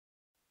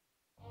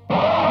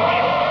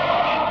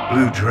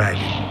Blue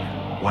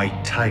Dragon,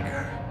 White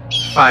Tiger,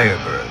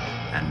 Firebird,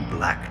 and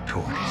Black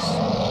Tortoise.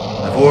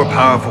 The four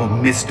powerful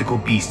mystical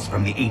beasts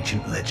from the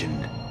ancient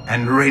legend.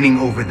 And reigning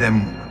over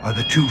them are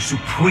the two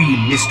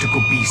supreme mystical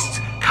beasts,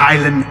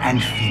 Kylan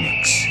and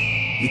Phoenix.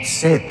 It's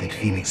said that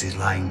Phoenix is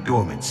lying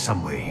dormant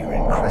somewhere here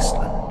in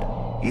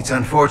Crestland. It's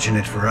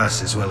unfortunate for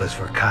us as well as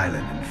for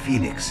Kylan and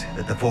Phoenix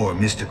that the four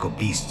mystical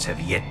beasts have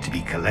yet to be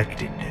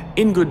collected.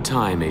 In good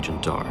time,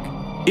 Agent Dark.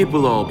 It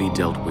will all be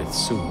dealt with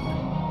soon.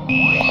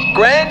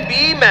 Grand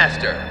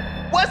B-Master!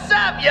 What's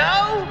up,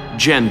 yo?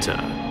 Jenta,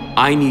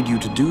 I need you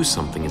to do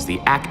something as the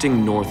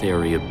acting North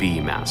Area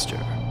B-Master.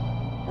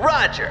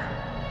 Roger.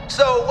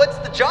 So, what's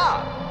the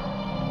job?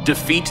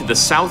 Defeat the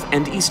South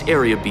and East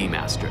Area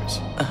B-Masters.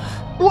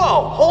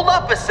 Whoa, hold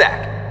up a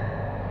sec.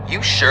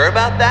 You sure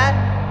about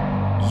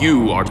that?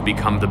 You are to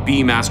become the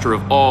B-Master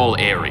of all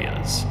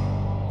areas.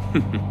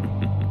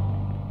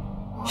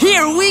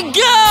 Here we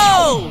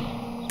go!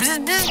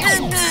 Bzz, bzz,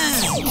 bzz,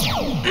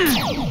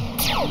 bzz.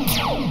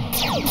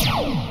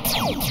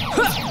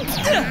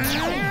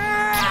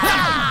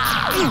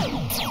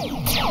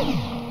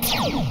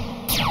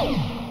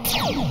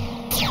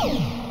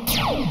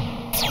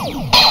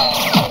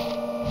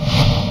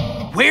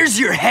 Where's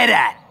your head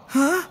at?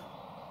 Huh?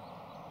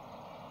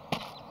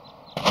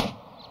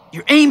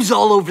 Your aim's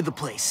all over the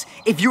place.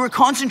 If you were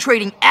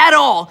concentrating at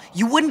all,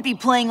 you wouldn't be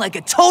playing like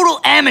a total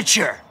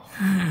amateur.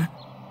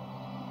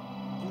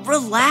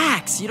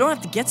 Relax, you don't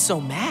have to get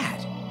so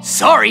mad.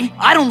 Sorry,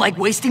 I don't like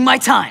wasting my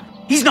time.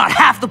 He's not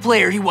half the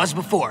player he was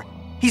before.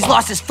 He's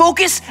lost his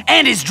focus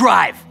and his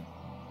drive.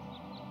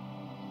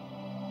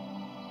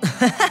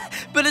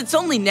 But it's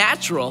only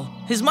natural.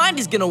 His mind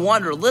is gonna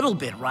wander a little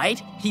bit,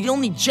 right? He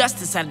only just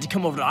decided to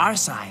come over to our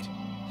side.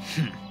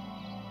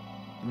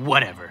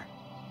 Whatever.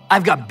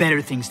 I've got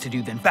better things to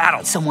do than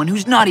battle someone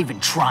who's not even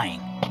trying.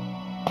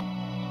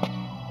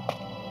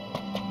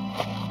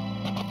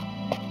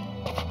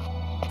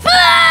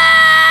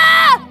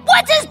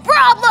 What's his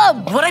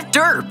problem? What a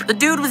derp. The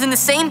dude was in the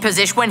same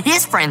position when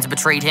his friends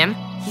betrayed him.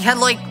 He had,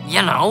 like,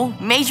 you know,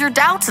 major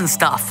doubts and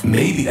stuff.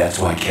 Maybe that's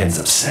why Ken's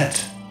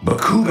upset. But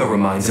Kuga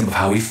reminds him of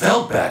how he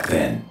felt back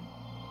then.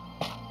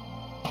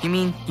 You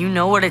mean, you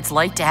know what it's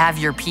like to have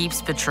your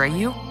peeps betray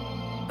you?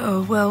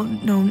 Oh, well,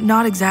 no,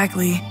 not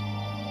exactly.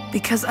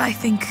 Because I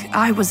think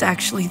I was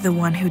actually the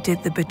one who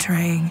did the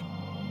betraying.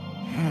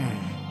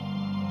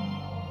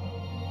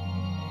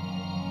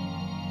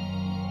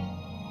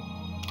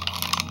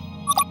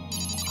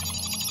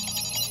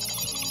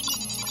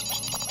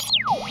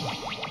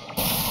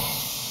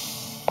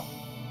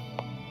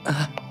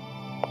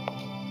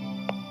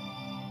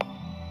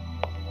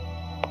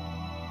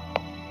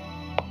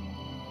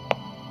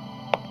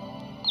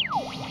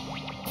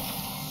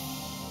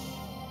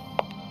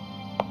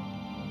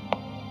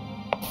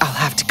 I'll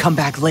have to come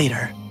back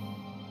later.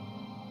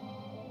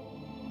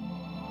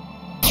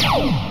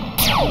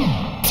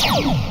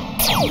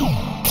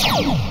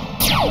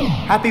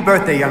 Happy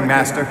birthday, young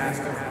master.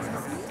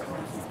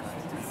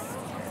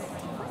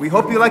 We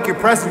hope you like your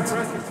present.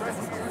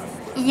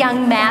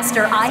 Young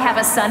master, I have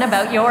a son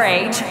about your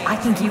age. I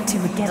think you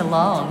two would get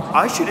along.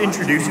 I should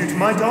introduce you to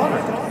my daughter.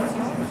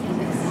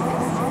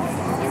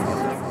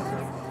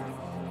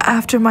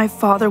 After my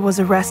father was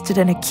arrested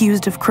and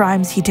accused of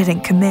crimes he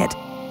didn't commit,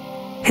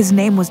 his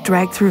name was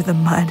dragged through the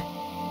mud.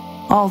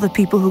 All the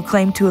people who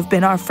claimed to have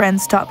been our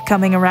friends stopped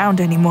coming around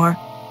anymore.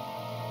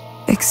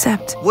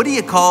 Except... What do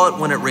you call it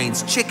when it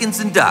rains chickens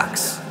and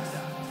ducks?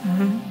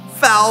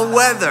 Foul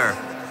weather.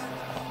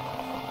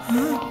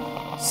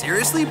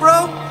 Seriously,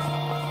 bro?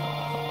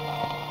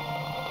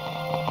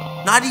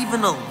 Not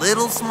even a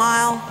little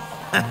smile?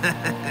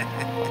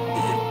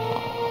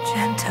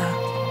 Jenta.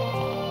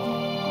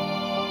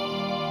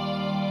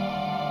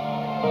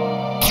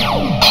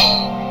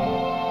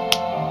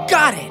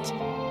 Got it!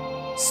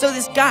 So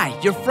this guy,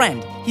 your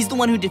friend, he's the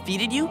one who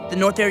defeated you? The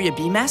North Area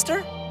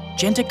B-Master?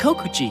 Jenta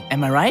Kokuchi,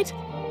 am I right?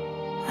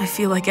 I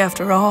feel like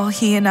after all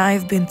he and I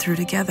have been through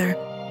together,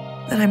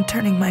 that I'm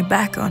turning my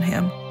back on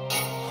him.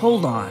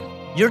 Hold on.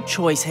 Your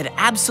choice had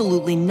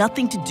absolutely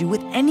nothing to do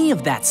with any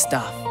of that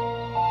stuff.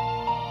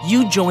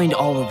 You joined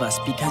all of us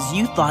because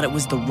you thought it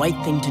was the right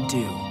thing to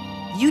do.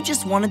 You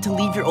just wanted to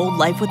leave your old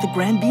life with the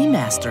Grand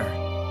B-Master.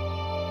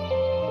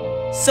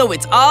 So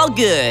it's all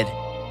good.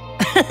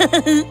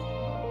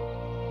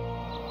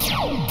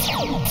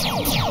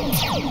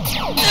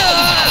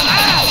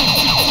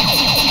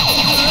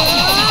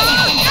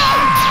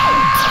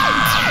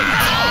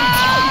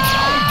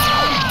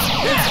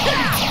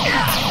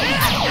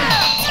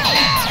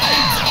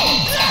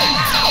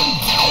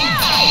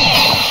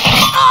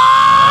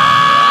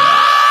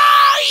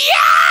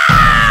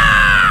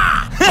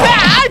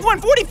 I've won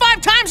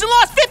 45 times and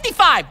lost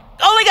 55!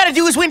 All I gotta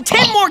do is win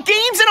 10 more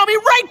games and I'll be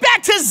right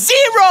back to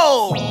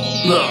 0!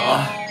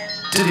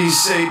 Did he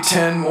say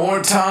 10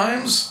 more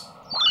times?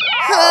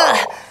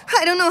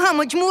 I don't know how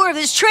much more of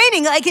this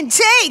training I can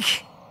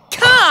take.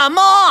 Come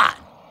on!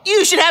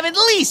 You should have at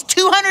least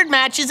 200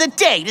 matches a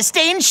day to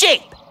stay in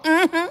shape.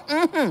 200?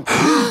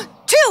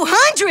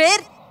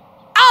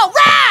 All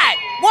right!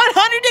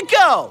 100 to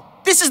go.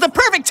 This is the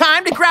perfect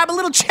time to grab a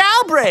little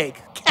chow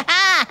break.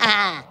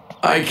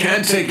 I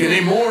can't take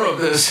any more of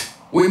this.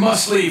 We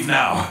must leave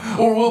now,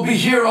 or we'll be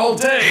here all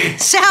day.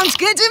 Sounds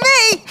good to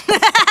me.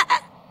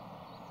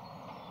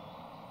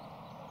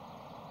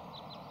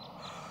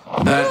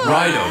 That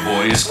Rhino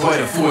boy is quite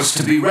a force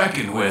to be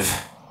reckoned with.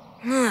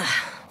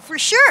 For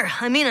sure.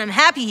 I mean, I'm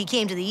happy he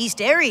came to the East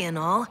area and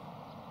all.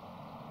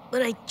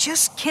 But I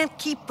just can't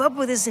keep up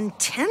with his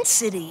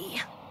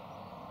intensity.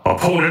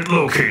 Opponent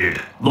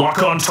located.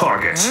 Lock on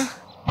target. Huh?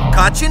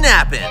 Caught you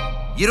napping.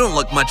 You don't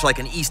look much like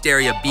an East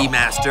Area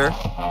B-Master.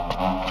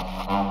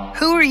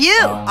 Who are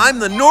you? I'm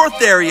the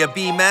North Area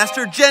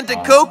B-Master, Jenta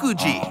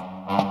Kokuji.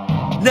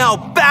 Now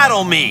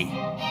battle me!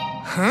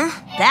 Huh?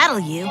 Battle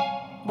you?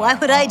 Why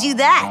would I do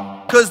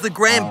that? 'Cause the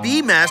Grand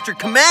B-Master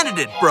commanded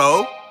it,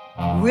 bro.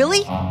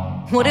 Really?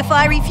 What if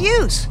I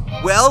refuse?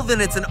 Well, then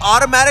it's an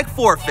automatic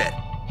forfeit.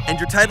 And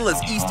your title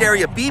as East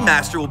Area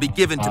B-Master will be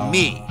given to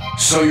me.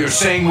 So you're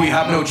saying we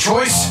have no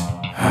choice?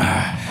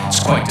 It's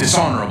quite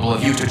dishonorable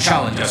of you to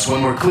challenge us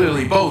when we're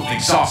clearly both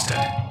exhausted.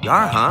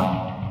 Yar,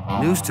 huh?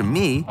 News to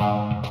me.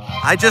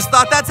 I just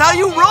thought that's how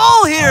you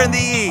roll here in the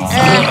East.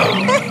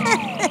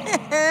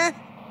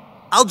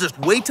 I'll just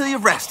wait till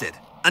you've rested.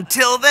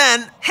 Until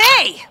then...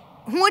 Hey!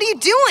 What are you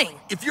doing?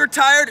 If you're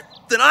tired,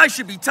 then I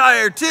should be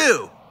tired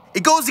too.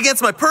 It goes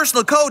against my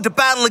personal code to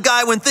battle a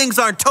guy when things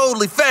aren't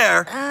totally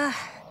fair.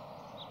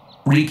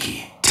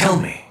 Riki, tell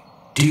me,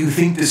 do you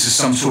think this is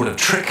some sort of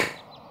trick?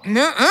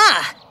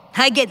 Nuh-uh.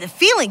 I get the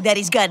feeling that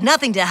he's got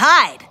nothing to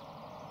hide.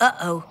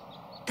 Uh-oh.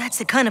 That's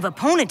the kind of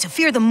opponent to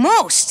fear the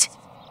most.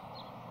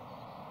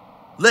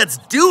 Let's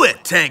do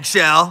it,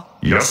 Tankshell.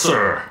 Yes,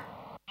 sir.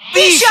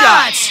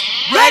 B-shots!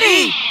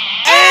 Ready,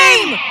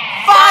 aim,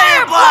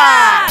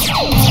 Fireblast!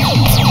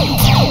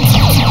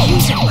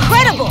 He's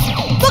incredible!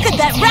 Look at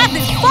that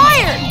rapid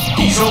fire!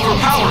 He's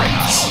overpowering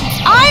us.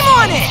 I'm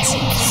on it!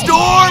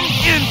 Storm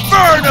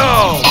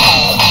Inferno!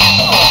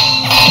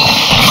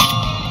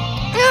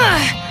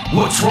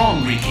 What's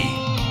wrong, Riki?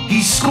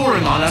 He's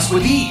scoring on us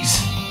with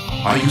ease.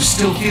 Are you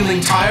still feeling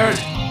tired?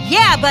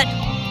 Yeah, but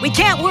we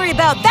can't worry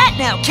about that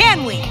now,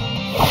 can we?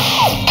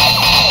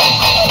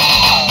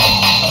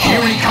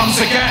 Here he comes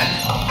again.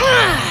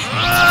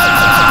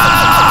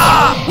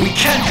 We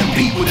can't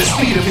compete with the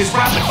speed of his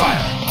rapid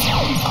fire.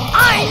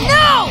 I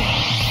know!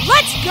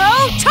 Let's go,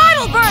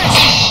 Tidal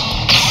Burst!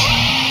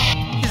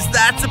 Is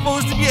that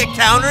supposed to be a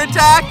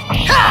counterattack?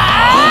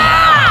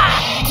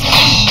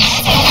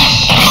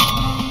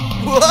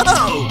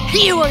 Whoa!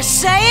 You were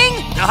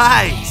saying?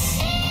 Nice!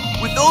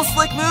 With those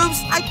slick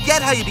moves, I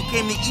get how you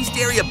became the East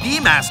Area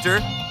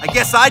B-Master. I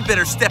guess I'd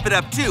better step it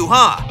up too,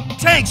 huh?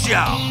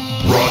 Tankshell!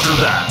 Roger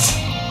that.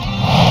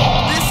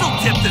 This'll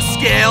tip the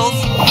scales.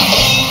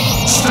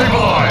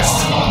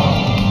 Stabilized.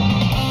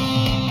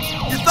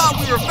 You thought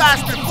we were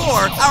fast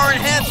before. Our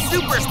enhanced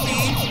super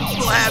speed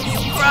will have you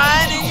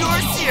crying in your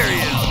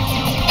cereal.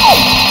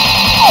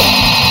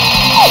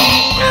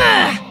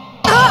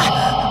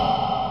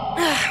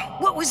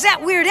 What was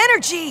that weird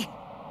energy?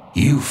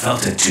 You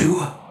felt it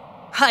too?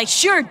 I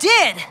sure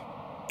did.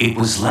 It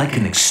was like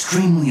an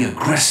extremely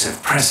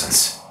aggressive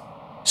presence.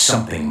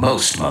 Something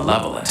most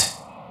malevolent.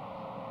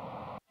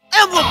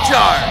 Emblem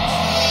charge!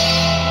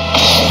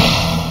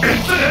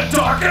 Infinite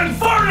Dark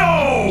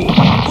Inferno!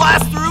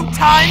 Blast through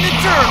time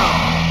eternal!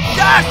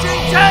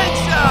 Dashing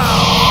Tankshell!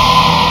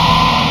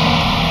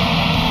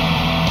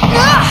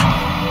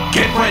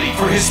 Get ready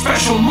for his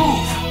special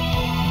move!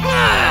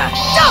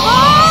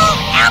 Double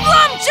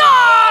Emblem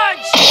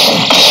Charge!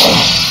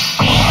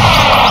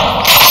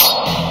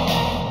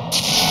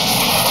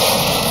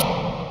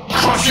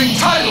 Crushing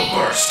Tidal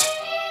Burst!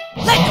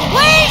 Let the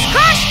waves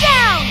crash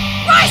down!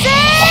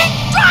 Rising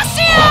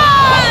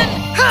Dracian!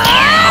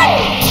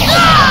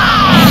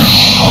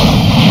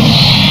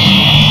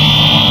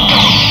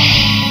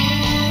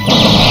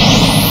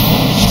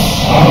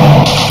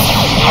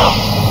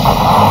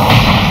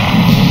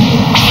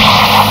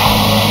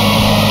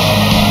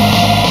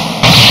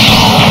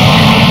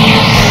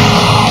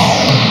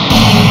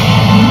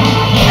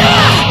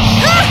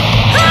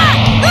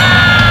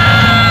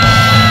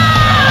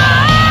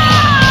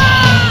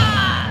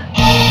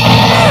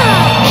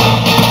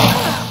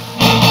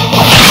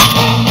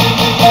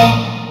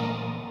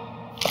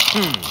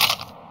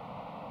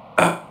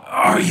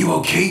 Are you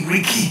okay,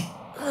 Riki?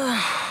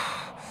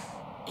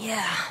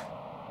 Yeah.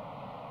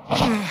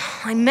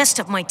 I messed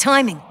up my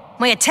timing.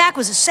 My attack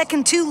was a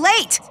second too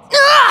late.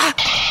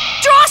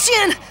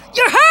 Dracian!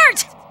 You're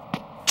hurt!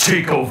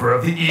 Takeover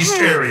of the East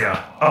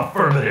Area.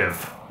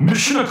 Affirmative.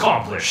 Mission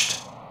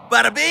accomplished.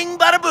 Bada bing,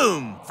 bada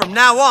boom. From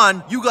now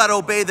on, you gotta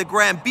obey the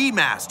Grand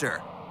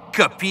B-Master.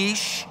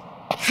 Capiche?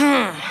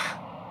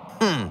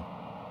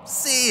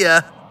 See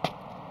ya.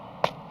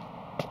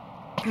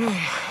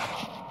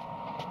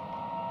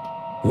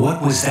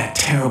 What was that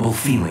terrible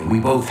feeling we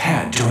both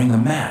had during the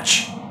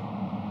match?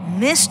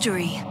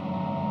 Mystery.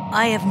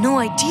 I have no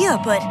idea,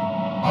 but...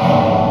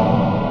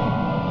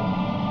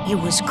 it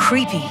was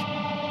creepy.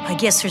 I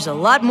guess there's a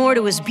lot more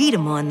to his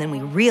B-Daman than we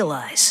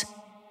realize.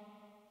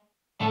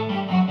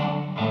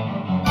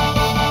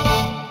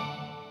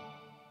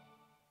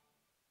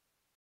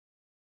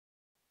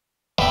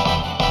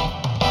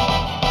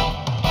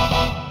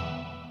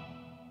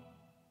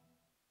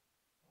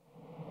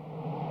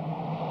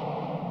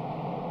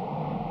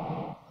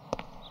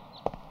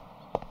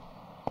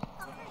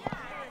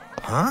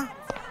 Huh?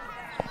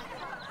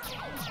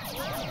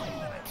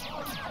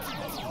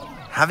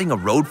 Having a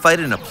road fight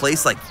in a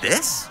place like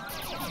this?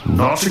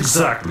 Not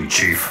exactly,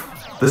 Chief.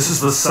 This is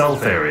the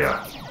South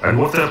area, and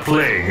what they're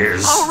playing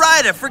is... Oh,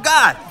 right, I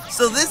forgot.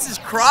 So this is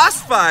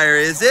Crossfire,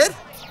 is it?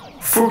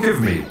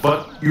 Forgive me,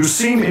 but you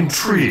seem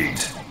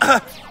intrigued.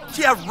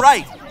 Yeah,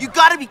 right. You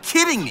gotta be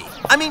kidding me.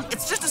 I mean,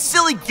 it's just a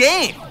silly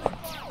game.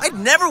 I'd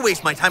never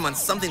waste my time on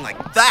something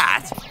like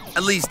that.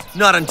 At least,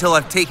 not until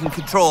I've taken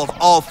control of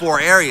all 4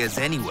 areas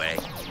anyway.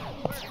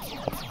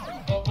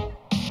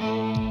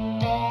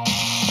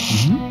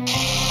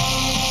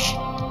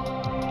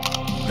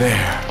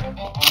 There.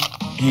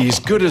 He's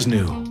good as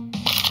new.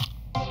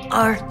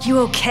 Are you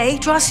okay,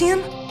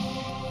 Dracian?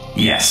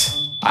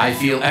 Yes, I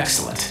feel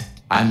excellent.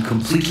 I'm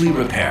completely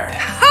repaired.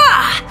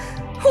 Ha!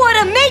 What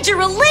a major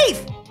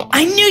relief!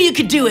 I knew you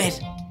could do it!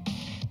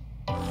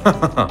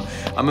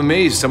 I'm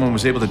amazed someone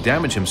was able to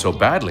damage him so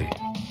badly.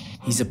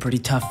 He's a pretty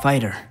tough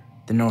fighter.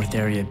 The North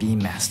Area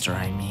B-Master,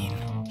 I mean.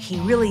 He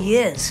really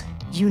is.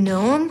 You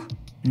know him?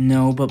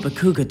 No, but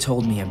Bakuga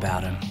told me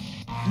about him.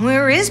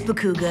 Where is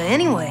Bakuga,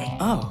 anyway?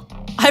 Oh,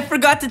 I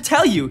forgot to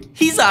tell you.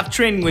 He's off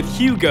training with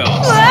Hugo. Hugo?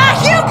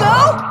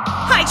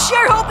 I'd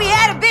sure hope he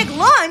had a big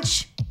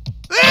lunch.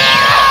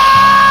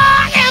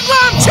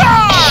 Emblem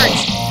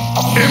charge!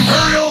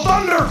 Imperial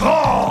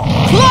Thunderclaw!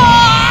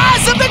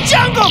 Claws of the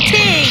Jungle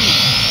King!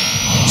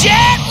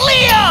 Jet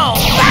Leo!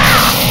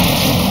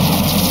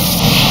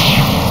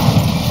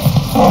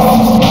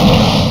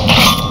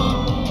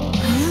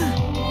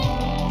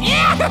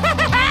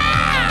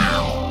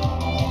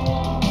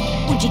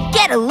 Would you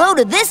get a load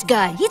of this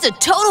guy? He's a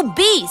total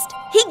beast.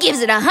 He gives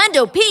it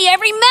 $100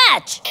 every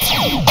match.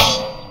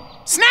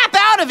 Snap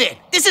out of it!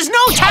 This is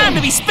no time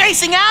to be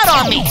spacing out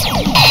on me!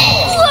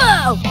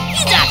 Whoa!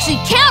 He's actually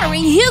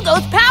countering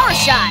Hugo's power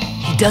shot.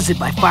 He does it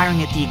by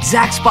firing at the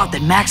exact spot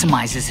that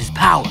maximizes his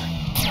power.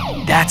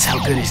 That's how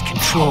good his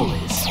control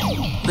is.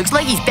 Looks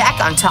like he's back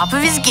on top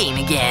of his game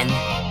again.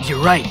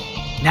 You're right.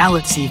 Now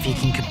let's see if he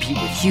can compete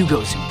with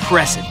Hugo's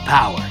impressive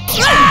power.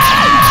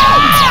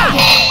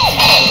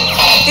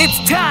 It's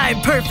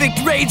time, Perfect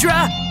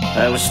Raydra!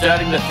 I was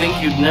starting to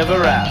think you'd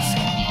never ask.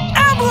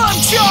 Emblem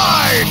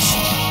charge!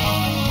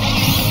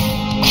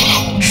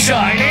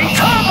 Shining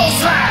Combo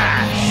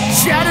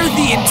Slash! Shatter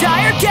the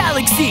entire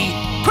galaxy!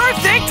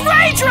 Perfect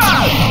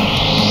Raydra!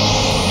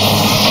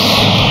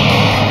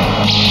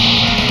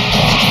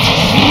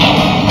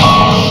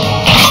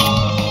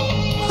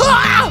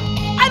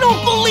 I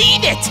don't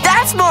believe it!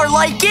 That's more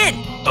like it!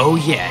 Oh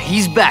yeah,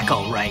 he's back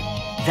all right.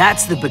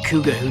 That's the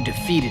Bakuga who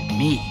defeated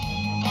me.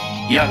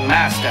 Young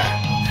Master.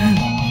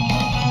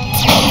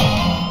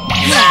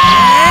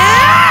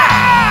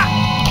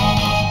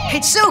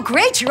 It's so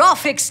great you're all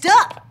fixed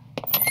up.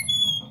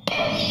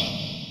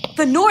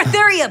 The North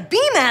Area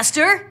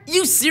B-Master?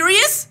 You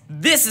serious?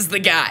 This is the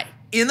guy.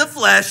 In the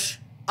flesh,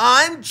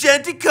 I'm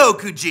Jenta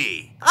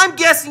Kokuji. I'm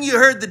guessing you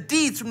heard the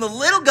deeds from the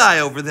little guy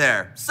over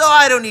there, so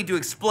I don't need to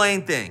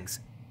explain things.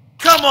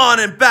 Come on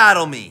and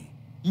battle me.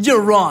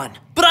 You're on,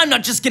 but I'm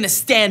not just gonna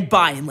stand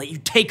by and let you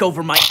take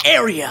over my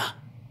area.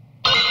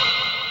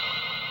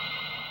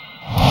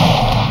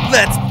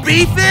 Let's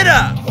beef it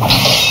up!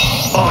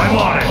 I'm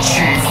on it,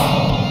 Chief.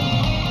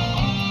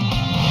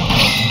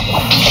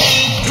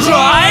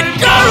 Drive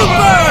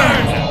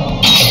Garuburn!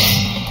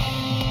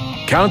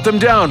 Count them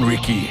down,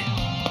 Riki.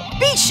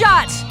 Beat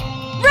shots!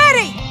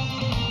 Ready!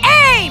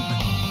 Aim!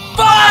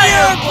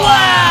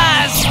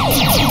 Fireblast!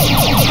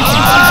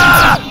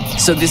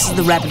 So this is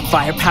the rapid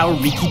firepower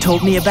Riki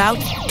told me about?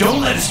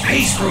 Don't let his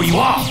pace throw you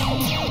off.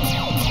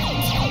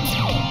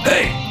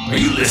 Hey, are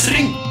you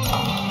listening?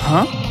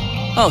 Huh?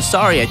 Oh,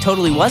 sorry, I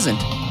totally wasn't.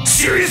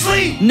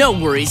 Seriously? No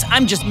worries,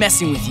 I'm just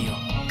messing with you.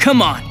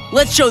 Come on,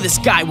 let's show this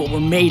guy what we're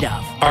made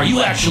of. Are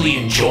you actually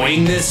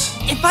enjoying this?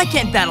 If I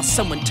can't battle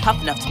someone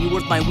tough enough to be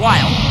worth my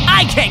while,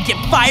 I can't get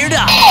fired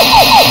up!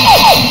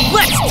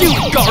 Let's do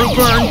it,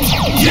 Garuburn!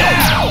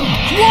 Yeah!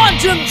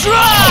 Quantum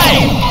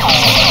Drive!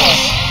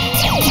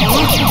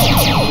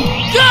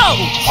 Go!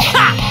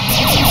 Ha!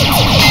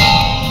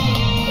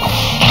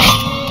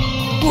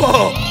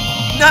 Whoa!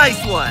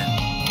 Nice one!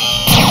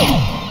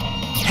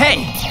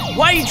 Hey,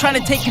 why are you trying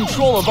to take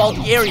control of all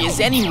the areas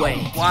anyway?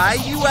 Why,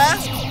 you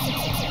ask?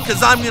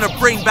 Because I'm gonna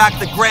bring back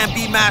the Grand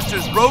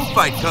B-Master's road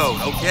fight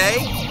code, okay?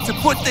 To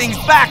put things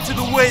back to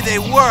the way they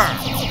were.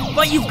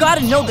 But you've got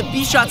to know that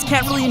B-Shots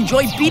can't really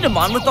enjoy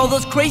B-Daman with all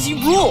those crazy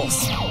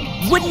rules.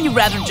 Wouldn't you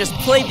rather just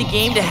play the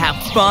game to have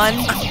fun?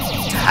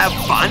 To have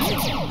fun?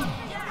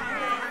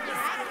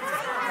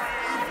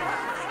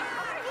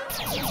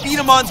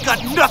 B-Daman's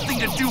got nothing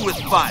to do with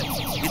fun.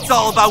 It's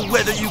all about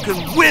whether you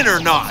can win or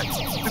not.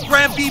 The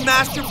Grand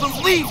B-Master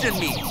believed in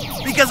me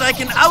because I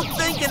can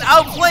outthink and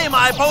outplay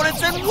my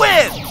opponents and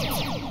win!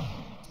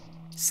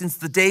 Since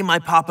the day my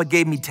papa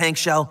gave me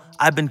Tankshell,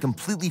 I've been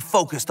completely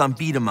focused on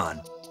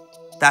B-Daman.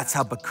 That's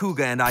how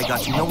Bakuga and I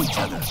got to know each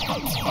other.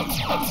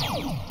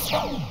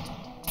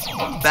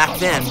 Back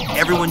then,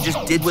 everyone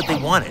just did what they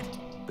wanted.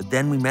 But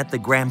then we met the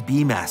Grand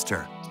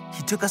B-Master.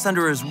 He took us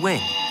under his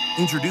wing,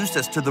 introduced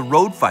us to the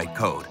road fight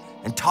code,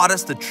 and taught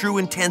us the true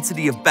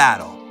intensity of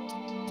battle.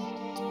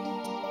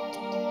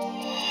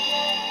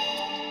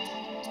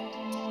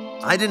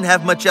 I didn't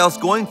have much else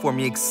going for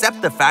me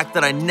except the fact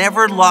that I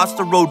never lost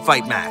a road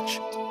fight match.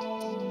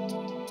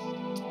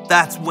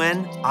 That's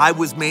when I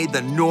was made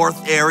the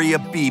North Area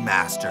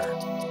B-Master.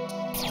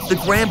 The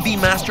Grand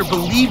B-Master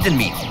believed in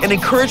me and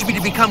encouraged me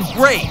to become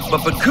great, but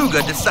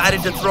Bakuga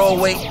decided to throw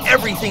away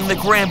everything the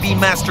Grand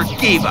B-Master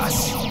gave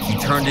us. He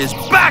turned his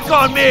back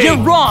on me! You're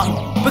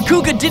wrong!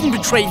 Bakuga didn't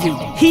betray you.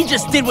 He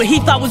just did what he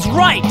thought was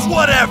right.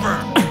 Whatever!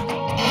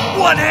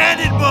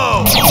 One-handed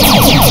move!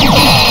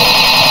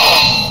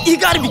 You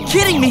gotta be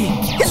kidding me!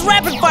 His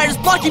rapid fire's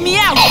blocking me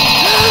out!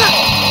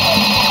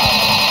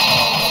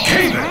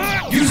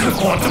 Cayman, use the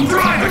quantum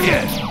drive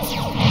again!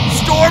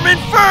 Storm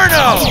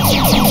Inferno!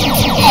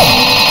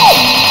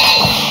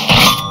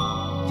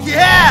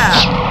 Yeah!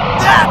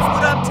 That's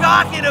what I'm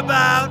talking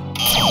about!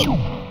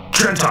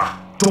 Jenta,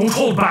 don't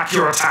hold back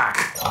your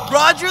attack!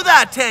 Roger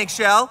that,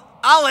 Tankshell.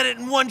 I'll hit it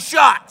in one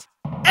shot!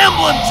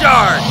 Emblem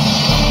Charge!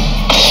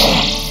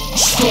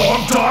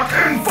 Storm Dark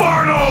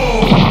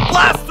Inferno!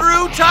 Blast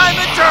through Time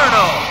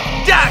Eternal!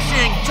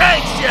 Dashing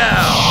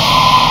Tankshell!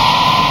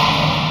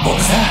 What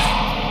was that?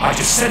 I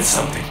just said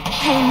something.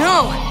 Oh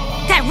no!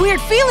 That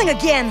weird feeling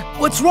again!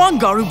 What's wrong,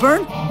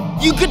 Garuburn?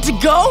 You good to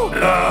go?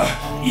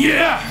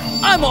 Yeah!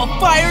 I'm all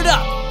fired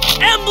up!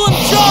 Emblem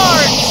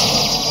Charge!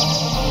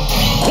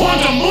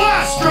 Quantum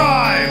Blast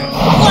Drive!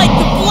 Like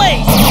the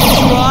blaze!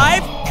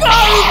 Drive!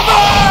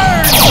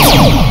 Garuburn!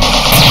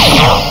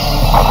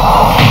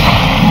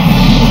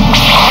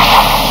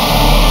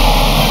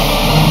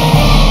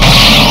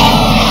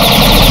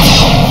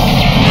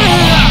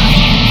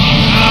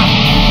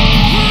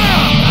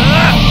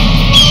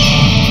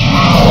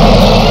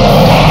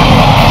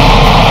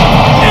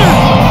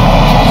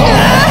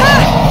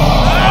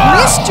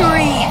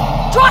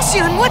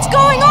 What's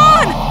going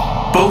on?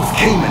 Both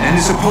Cayman and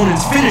his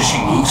opponent's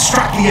finishing move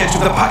struck the edge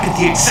of the puck at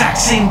the exact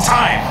same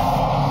time.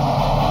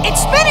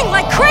 It's spinning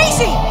like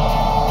crazy!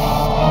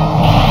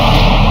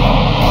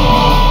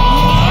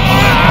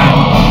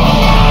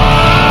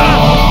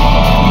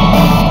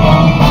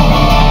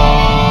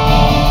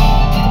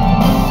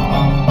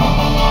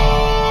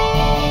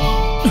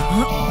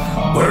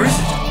 Where is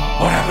it?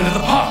 What happened to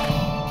the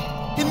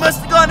puck? It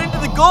must have gone into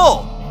the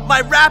goal.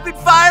 My rapid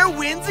fire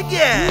wins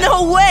again!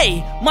 No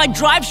way! My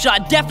drive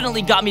shot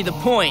definitely got me the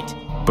point.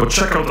 But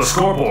check out the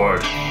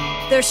scoreboard.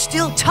 They're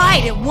still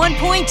tied at 1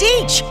 point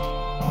each.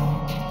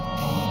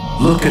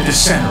 Look at the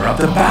center of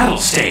the battle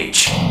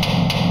stage.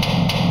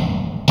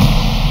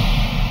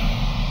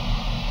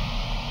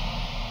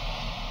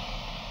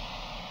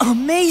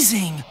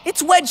 Amazing!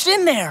 It's wedged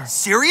in there.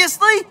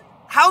 Seriously?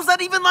 How's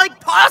that even, like,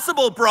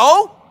 possible,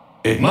 bro?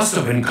 It must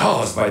have been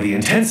caused by the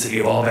intensity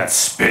of all that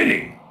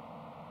spinning.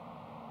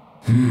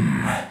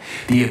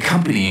 The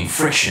accompanying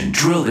friction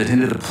drilled it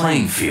into the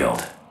playing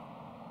field.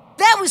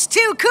 That was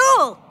too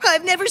cool!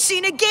 I've never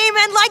seen a game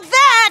end like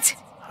that!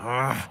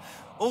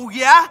 Oh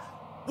yeah?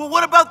 Well,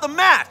 what about the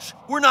match?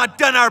 We're not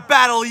done our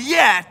battle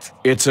yet!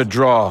 It's a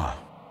draw.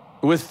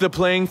 With the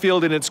playing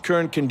field in its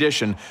current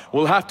condition,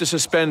 we'll have to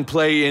suspend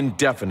play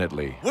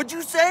indefinitely. What'd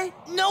you say?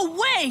 No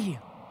way!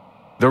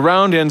 The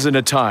round ends in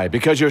a tie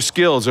because your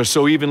skills are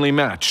so evenly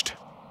matched.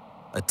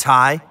 A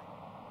tie?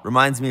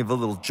 Reminds me of a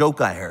little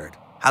joke I heard.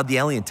 How'd the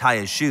alien tie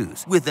his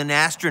shoes? With an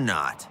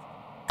astronaut.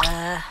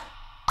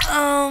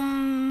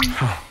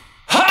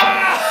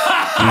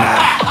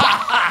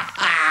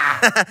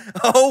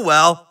 Oh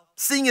well.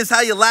 Seeing as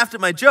how you laughed at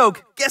my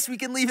joke, guess we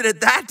can leave it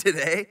at that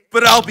today.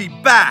 But I'll be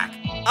back.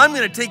 I'm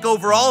gonna take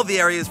over all of the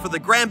areas for the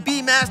Grand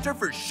B-Master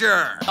for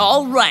sure.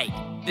 All right,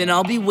 then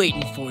I'll be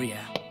waiting for you.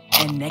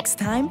 And next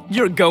time,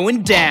 you're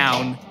going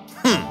down.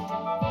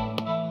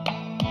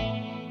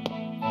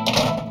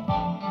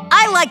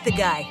 I like the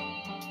guy.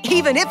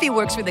 Even if he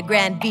works for the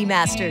Grand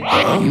B-Master.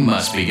 You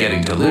must be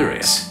getting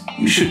delirious.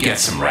 You should get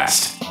some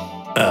rest.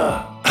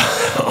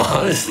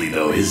 Honestly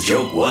though, his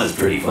joke was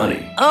pretty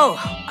funny. Oh,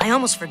 I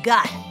almost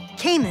forgot.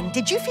 Cayman,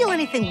 did you feel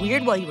anything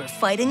weird while you were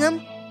fighting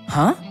him?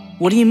 Huh?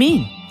 What do you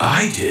mean?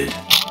 I did.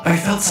 I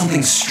felt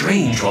something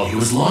strange while he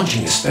was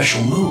launching his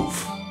special move.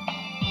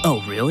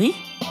 Oh, really?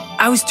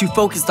 I was too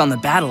focused on the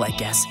battle, I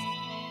guess.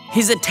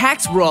 His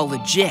attacks were all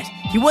legit.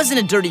 He wasn't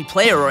a dirty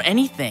player or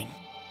anything.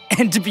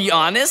 And to be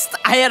honest,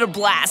 I had a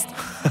blast.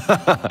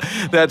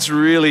 That's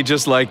really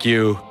just like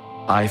you.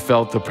 I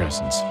felt the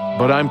presence,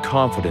 but I'm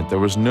confident there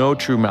was no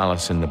true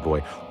malice in the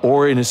boy,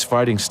 or in his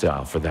fighting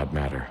style for that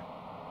matter.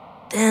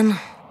 Then,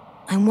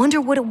 I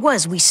wonder what it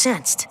was we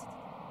sensed.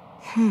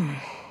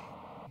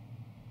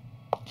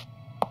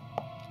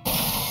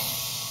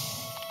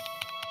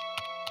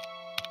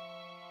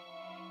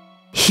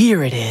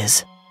 Here it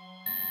is.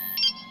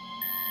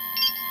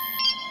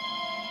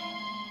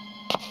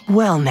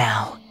 Well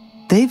now,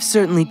 they've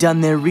certainly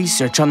done their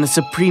research on the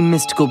supreme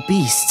mystical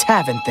beasts,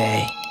 haven't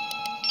they?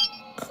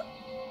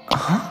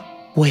 Huh?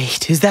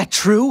 Wait, is that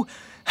true?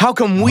 How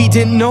come we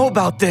didn't know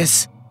about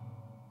this?